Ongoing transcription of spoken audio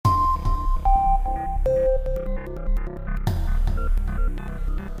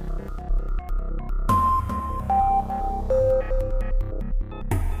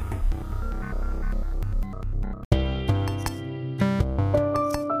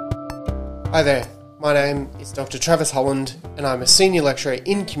Hi there, my name is Dr. Travis Holland and I'm a Senior Lecturer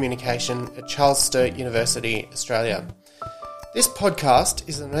in Communication at Charles Sturt University, Australia. This podcast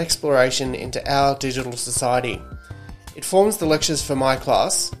is an exploration into our digital society. It forms the lectures for my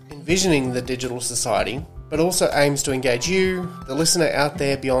class, Envisioning the Digital Society, but also aims to engage you, the listener out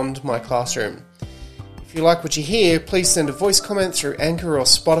there beyond my classroom. If you like what you hear, please send a voice comment through Anchor or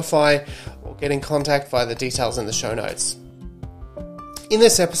Spotify, or get in contact via the details in the show notes. In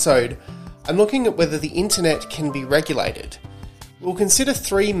this episode, I'm looking at whether the internet can be regulated. We'll consider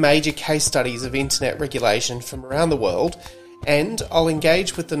 3 major case studies of internet regulation from around the world, and I'll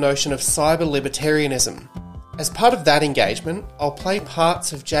engage with the notion of cyber libertarianism. As part of that engagement, I'll play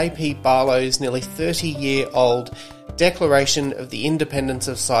parts of J.P. Barlow's nearly 30-year-old Declaration of the Independence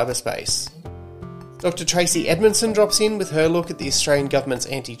of Cyberspace. Dr. Tracy Edmondson drops in with her look at the Australian government's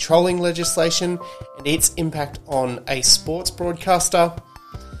anti-trolling legislation and its impact on a sports broadcaster.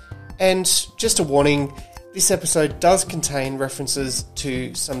 And just a warning, this episode does contain references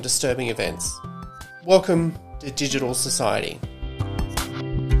to some disturbing events. Welcome to Digital Society.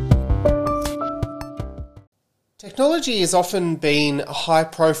 Technology has often been a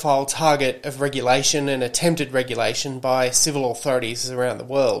high-profile target of regulation and attempted regulation by civil authorities around the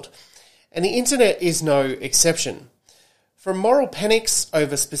world, and the internet is no exception. From moral panics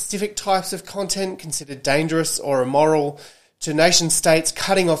over specific types of content considered dangerous or immoral, to nation-states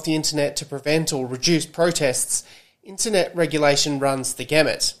cutting off the internet to prevent or reduce protests, internet regulation runs the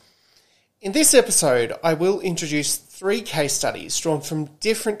gamut. In this episode, I will introduce 3 case studies drawn from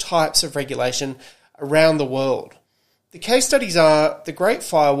different types of regulation around the world. The case studies are the Great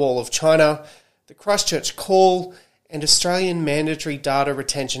Firewall of China, the Christchurch Call, and Australian mandatory data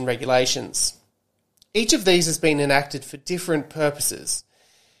retention regulations. Each of these has been enacted for different purposes.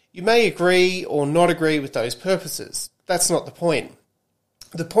 You may agree or not agree with those purposes. That's not the point.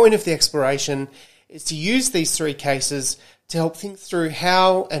 The point of the exploration is to use these 3 cases to help think through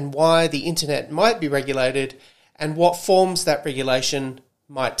how and why the internet might be regulated and what forms that regulation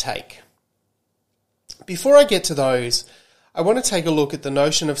might take. Before I get to those, I want to take a look at the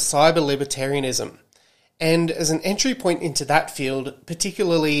notion of cyber libertarianism, and as an entry point into that field,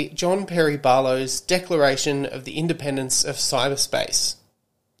 particularly John Perry Barlow's Declaration of the Independence of Cyberspace.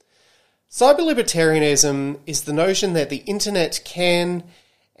 Cyber libertarianism is the notion that the internet can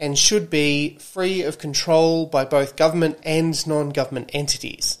and should be free of control by both government and non-government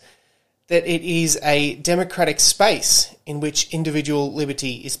entities, that it is a democratic space in which individual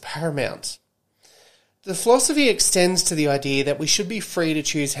liberty is paramount. The philosophy extends to the idea that we should be free to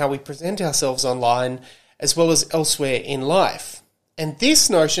choose how we present ourselves online as well as elsewhere in life, and this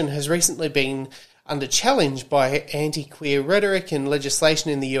notion has recently been under challenge by anti-queer rhetoric and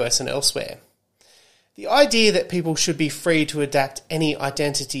legislation in the US and elsewhere. The idea that people should be free to adapt any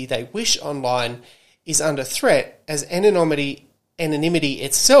identity they wish online is under threat, as anonymity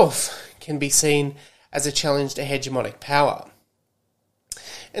itself can be seen as a challenge to hegemonic power.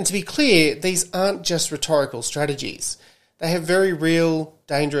 And to be clear, these aren't just rhetorical strategies. They have very real,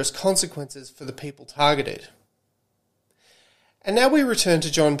 dangerous consequences for the people targeted. And now we return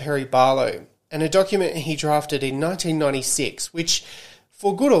to John Perry Barlow, and a document he drafted in 1996, which,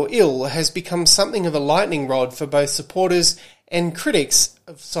 for good or ill, has become something of a lightning rod for both supporters and critics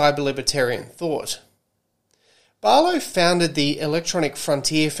of cyber libertarian thought. Barlow founded the Electronic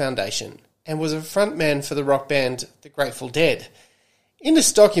Frontier Foundation and was a frontman for the rock band The Grateful Dead. In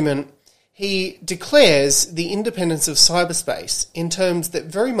this document, he declares the independence of cyberspace in terms that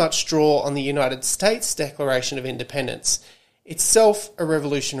very much draw on the United States Declaration of Independence, itself a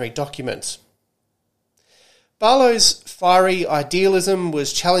revolutionary document. Barlow's fiery idealism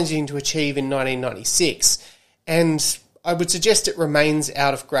was challenging to achieve in 1996, and I would suggest it remains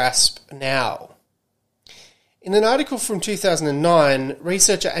out of grasp now. In an article from 2009,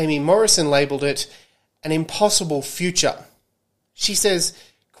 researcher Amy Morrison labelled it an impossible future. She says,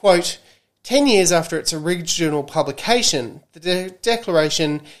 quote, 10 years after its original publication, the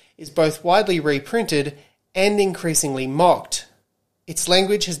Declaration is both widely reprinted and increasingly mocked. Its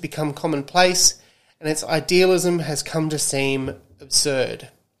language has become commonplace, and its idealism has come to seem absurd.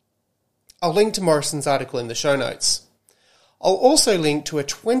 I'll link to Morrison's article in the show notes. I'll also link to a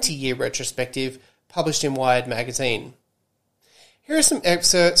 20-year retrospective published in Wired magazine. Here are some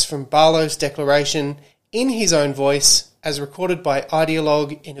excerpts from Barlow's declaration in his own voice, as recorded by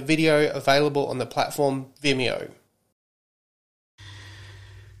Ideologue in a video available on the platform Vimeo.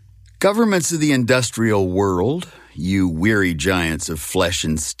 Governments of the industrial world, you weary giants of flesh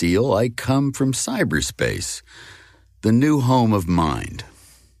and steel, I come from cyberspace, the new home of mind.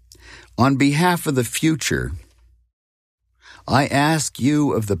 On behalf of the future, I ask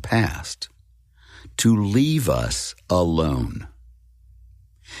you of the past, to leave us alone.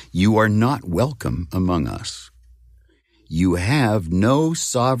 You are not welcome among us. You have no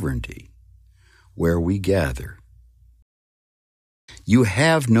sovereignty where we gather. You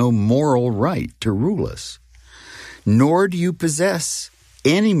have no moral right to rule us, nor do you possess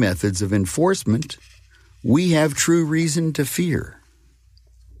any methods of enforcement we have true reason to fear.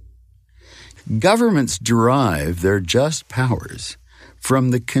 Governments derive their just powers from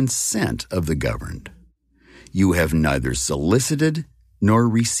the consent of the governed. You have neither solicited nor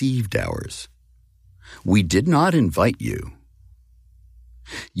received ours. We did not invite you.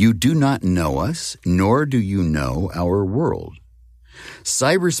 You do not know us, nor do you know our world.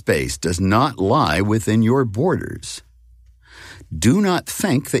 Cyberspace does not lie within your borders. Do not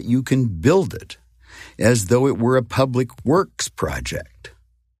think that you can build it as though it were a public works project.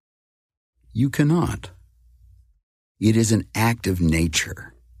 You cannot. It is an act of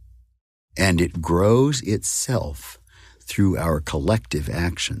nature, and it grows itself through our collective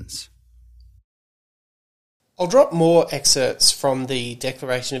actions. I'll drop more excerpts from the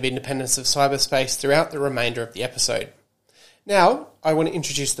Declaration of Independence of Cyberspace throughout the remainder of the episode. Now, I want to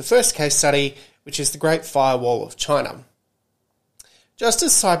introduce the first case study, which is the Great Firewall of China. Just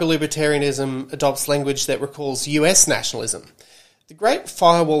as cyber-libertarianism adopts language that recalls US nationalism, the Great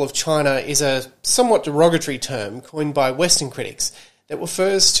Firewall of China is a somewhat derogatory term coined by Western critics that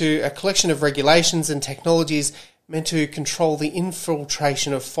refers to a collection of regulations and technologies meant to control the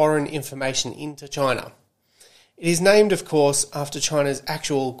infiltration of foreign information into China. It is named, of course, after China's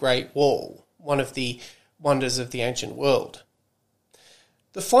actual Great Wall, one of the wonders of the ancient world.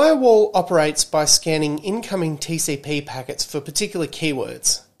 The firewall operates by scanning incoming TCP packets for particular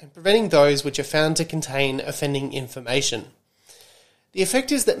keywords and preventing those which are found to contain offending information. The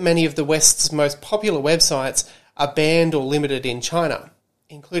effect is that many of the West's most popular websites are banned or limited in China,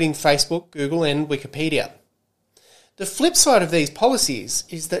 including Facebook, Google, and Wikipedia. The flip side of these policies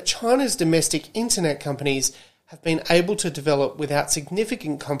is that China's domestic internet companies have been able to develop without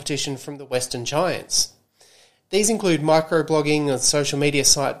significant competition from the Western giants. These include microblogging and social media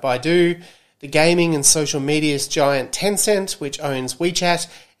site Baidu, the gaming and social media giant Tencent, which owns WeChat,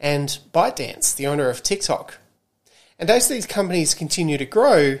 and ByteDance, the owner of TikTok. And as these companies continue to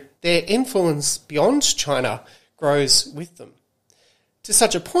grow, their influence beyond China grows with them, to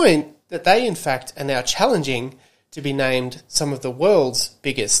such a point that they in fact are now challenging to be named some of the world's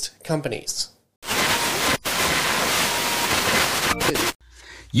biggest companies.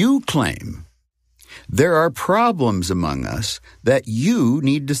 You claim there are problems among us that you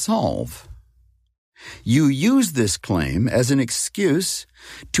need to solve. You use this claim as an excuse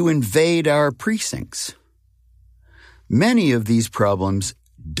to invade our precincts. Many of these problems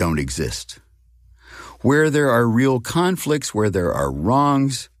don't exist. Where there are real conflicts, where there are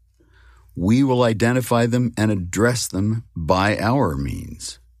wrongs, we will identify them and address them by our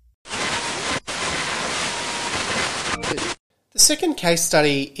means. The second case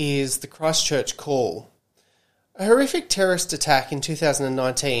study is the Christchurch Call. A horrific terrorist attack in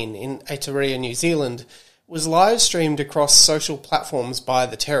 2019 in Aotearoa, New Zealand, was live-streamed across social platforms by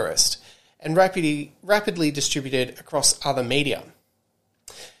the terrorist and rapidly distributed across other media.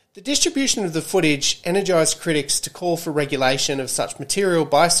 The distribution of the footage energised critics to call for regulation of such material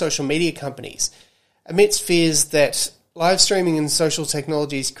by social media companies, amidst fears that live streaming and social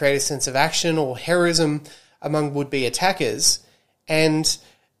technologies create a sense of action or heroism among would-be attackers, and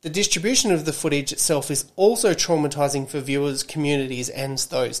the distribution of the footage itself is also traumatising for viewers, communities and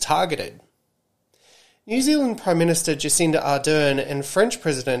those targeted. New Zealand Prime Minister Jacinda Ardern and French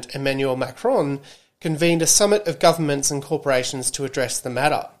President Emmanuel Macron convened a summit of governments and corporations to address the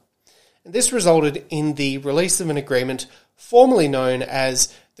matter. And this resulted in the release of an agreement formerly known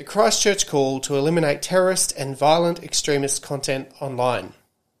as the Christchurch Call to eliminate terrorist and violent extremist content online.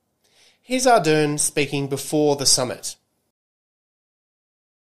 Here's Ardern speaking before the summit.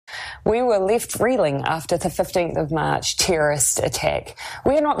 We were left reeling after the 15th of March terrorist attack.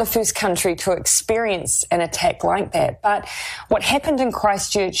 We are not the first country to experience an attack like that, but what happened in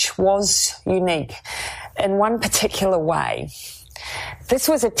Christchurch was unique in one particular way. This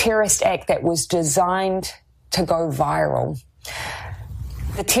was a terrorist act that was designed to go viral.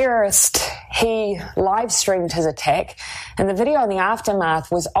 The terrorist, he live-streamed his attack, and the video in the aftermath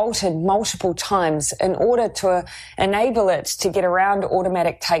was altered multiple times in order to enable it to get around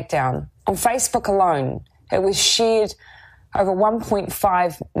automatic takedown. On Facebook alone, it was shared over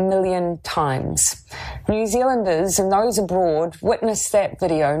 1.5 million times. New Zealanders and those abroad witnessed that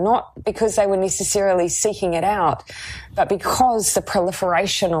video, not because they were necessarily seeking it out, but because the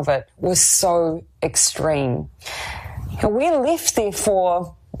proliferation of it was so extreme. And we're left,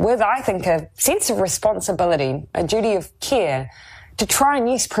 therefore, with, I think, a sense of responsibility, a duty of care to try and,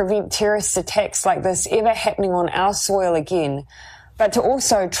 yes, prevent terrorist attacks like this ever happening on our soil again, but to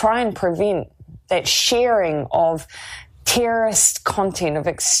also try and prevent that sharing of terrorist content, of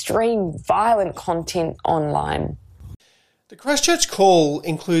extreme violent content online. The Christchurch Call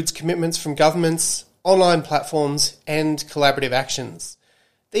includes commitments from governments, online platforms and collaborative actions.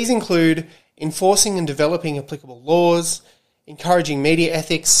 These include enforcing and developing applicable laws, encouraging media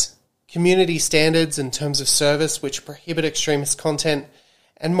ethics, community standards and terms of service which prohibit extremist content,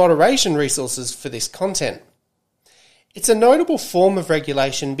 and moderation resources for this content. It's a notable form of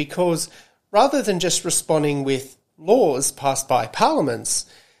regulation because rather than just responding with laws passed by parliaments,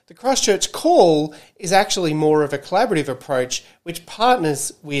 the Christchurch Call is actually more of a collaborative approach which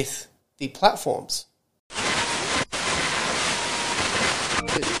partners with the platforms.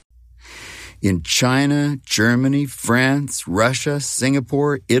 In China, Germany, France, Russia,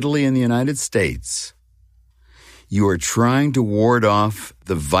 Singapore, Italy, and the United States, you are trying to ward off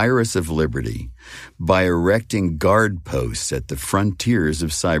the virus of liberty by erecting guard posts at the frontiers of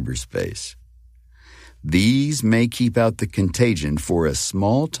cyberspace. These may keep out the contagion for a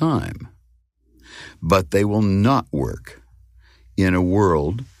small time, but they will not work in a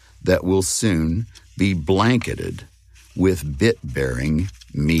world that will soon be blanketed with bit-bearing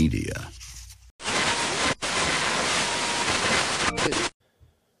media.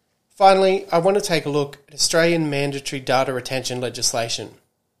 Finally, I want to take a look at Australian mandatory data retention legislation.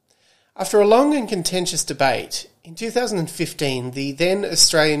 After a long and contentious debate, in 2015 the then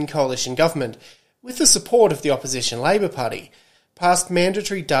Australian Coalition Government, with the support of the opposition Labor Party, passed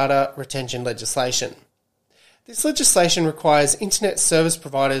mandatory data retention legislation. This legislation requires internet service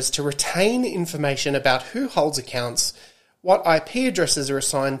providers to retain information about who holds accounts, what IP addresses are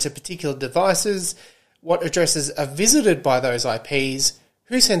assigned to particular devices, what addresses are visited by those IPs,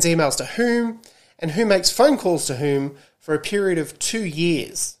 who sends emails to whom, and who makes phone calls to whom for a period of 2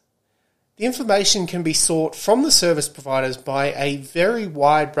 years. The information can be sought from the service providers by a very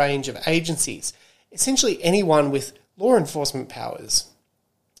wide range of agencies, essentially anyone with law enforcement powers.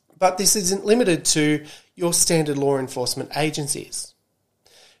 But this isn't limited to your standard law enforcement agencies.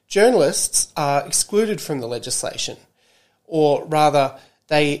 Journalists are excluded from the legislation, or rather,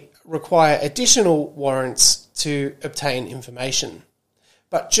 they require additional warrants to obtain information.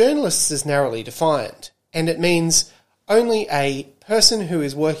 But journalists is narrowly defined, and it means only a person who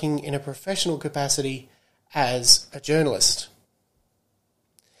is working in a professional capacity as a journalist.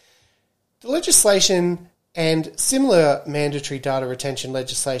 The legislation and similar mandatory data retention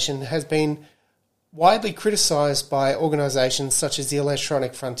legislation has been widely criticised by organisations such as the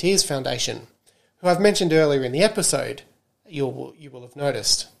Electronic Frontiers Foundation, who I've mentioned earlier in the episode, you will have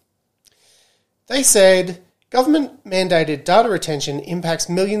noticed. They said, government-mandated data retention impacts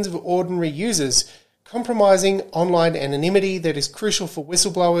millions of ordinary users, compromising online anonymity that is crucial for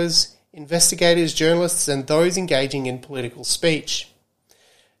whistleblowers, investigators, journalists, and those engaging in political speech.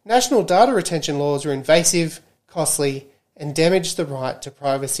 National data retention laws are invasive, costly, and damage the right to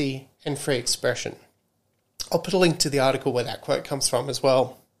privacy and free expression. I'll put a link to the article where that quote comes from as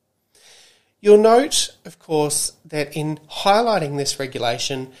well. You'll note, of course, that in highlighting this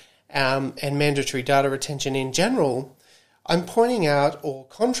regulation and mandatory data retention in general, I'm pointing out or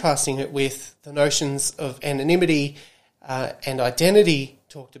contrasting it with the notions of anonymity and identity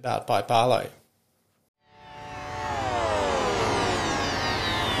talked about by Barlow.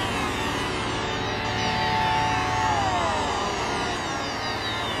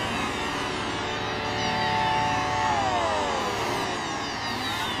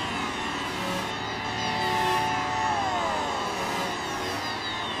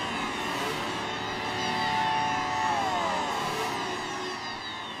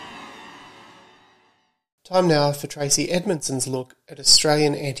 Time now for Tracy Edmondson's look at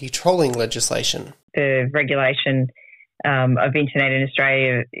Australian anti-trolling legislation. The regulation of internet in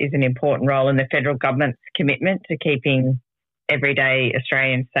Australia is an important role in the federal government's commitment to keeping everyday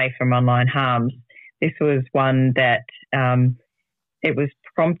Australians safe from online harms. This was one that it was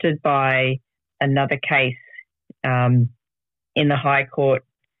prompted by another case in the High Court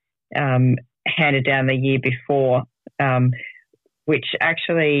handed down the year before, which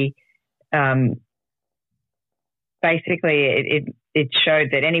actually basically it showed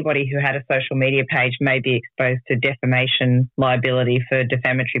that anybody who had a social media page may be exposed to defamation liability for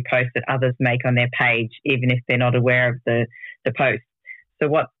defamatory posts that others make on their page, even if they're not aware of the post. So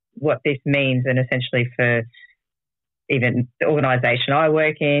what this means, and essentially for even the organisation I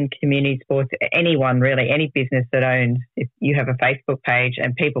work in, community sports, anyone really, any business that owns, if you have a Facebook page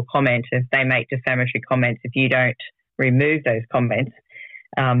and people comment, if they make defamatory comments, if you don't remove those comments,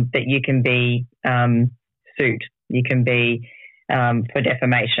 that you can be sued. You can be for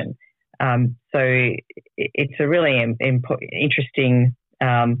defamation. So it's a really interesting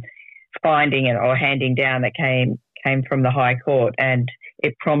finding or handing down that came from the High Court, and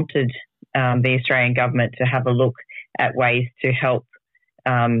it prompted the Australian government to have a look at ways to help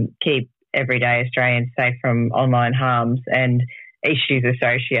keep everyday Australians safe from online harms and issues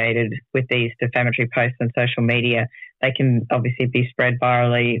associated with these defamatory posts on social media. They can obviously be spread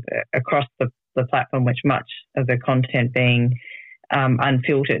virally across the platform, which much of the content being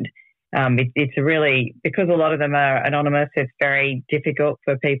unfiltered. It's a really, because a lot of them are anonymous, it's very difficult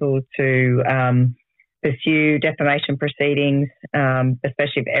for people to pursue defamation proceedings,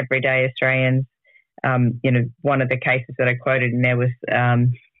 especially for everyday Australians. One of the cases that I quoted in there was,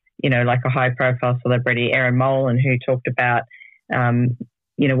 like a high-profile celebrity, Erin Molan, who talked about,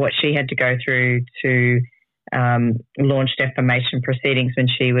 what she had to go through to launch defamation proceedings when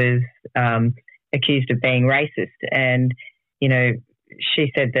she was accused of being racist. And,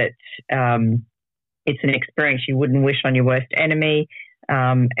 she said that it's an experience you wouldn't wish on your worst enemy.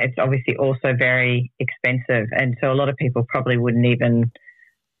 It's obviously also very expensive, and so a lot of people probably wouldn't even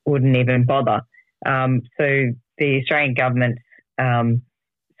bother. So the Australian government's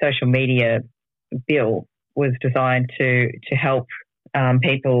social media bill was designed to help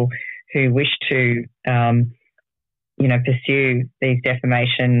people who wish to, pursue these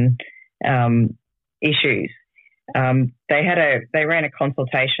defamation issues. They ran a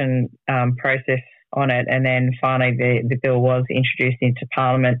consultation process on it, and then finally the bill was introduced into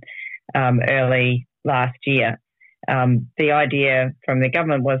Parliament early last year. The idea from the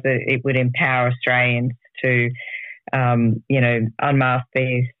government was that it would empower Australians to, unmask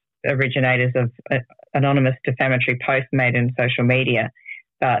these originators of anonymous defamatory posts made in social media.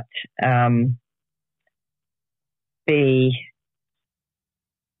 But the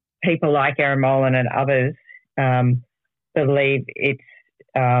people like Erin Molan and others believe it's,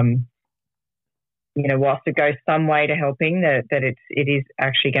 whilst it goes some way to helping, that it is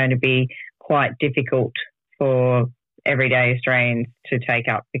actually going to be quite difficult for everyday Australians to take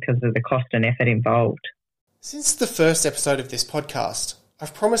up because of the cost and effort involved. Since the first episode of this podcast,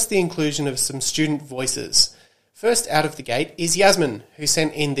 I've promised the inclusion of some student voices. First out of the gate is Yasmin, who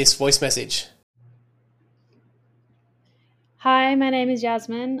sent in this voice message. Hi, my name is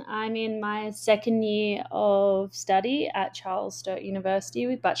Yasmin. I'm in my second year of study at Charles Sturt University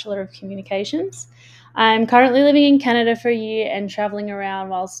with Bachelor of Communications. I'm currently living in Canada for a year and travelling around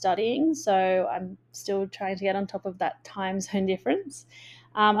while studying, so I'm still trying to get on top of that time zone difference.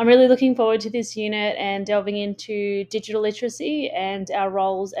 I'm really looking forward to this unit and delving into digital literacy and our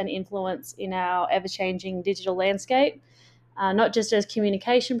roles and influence in our ever-changing digital landscape, not just as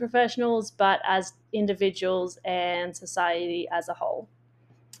communication professionals, but as individuals and society as a whole.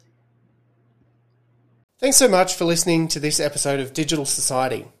 Thanks so much for listening to this episode of Digital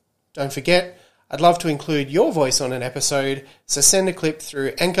Society. Don't forget, I'd love to include your voice on an episode, so send a clip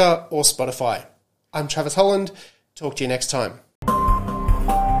through Anchor or Spotify. I'm Travis Holland. Talk to you next time.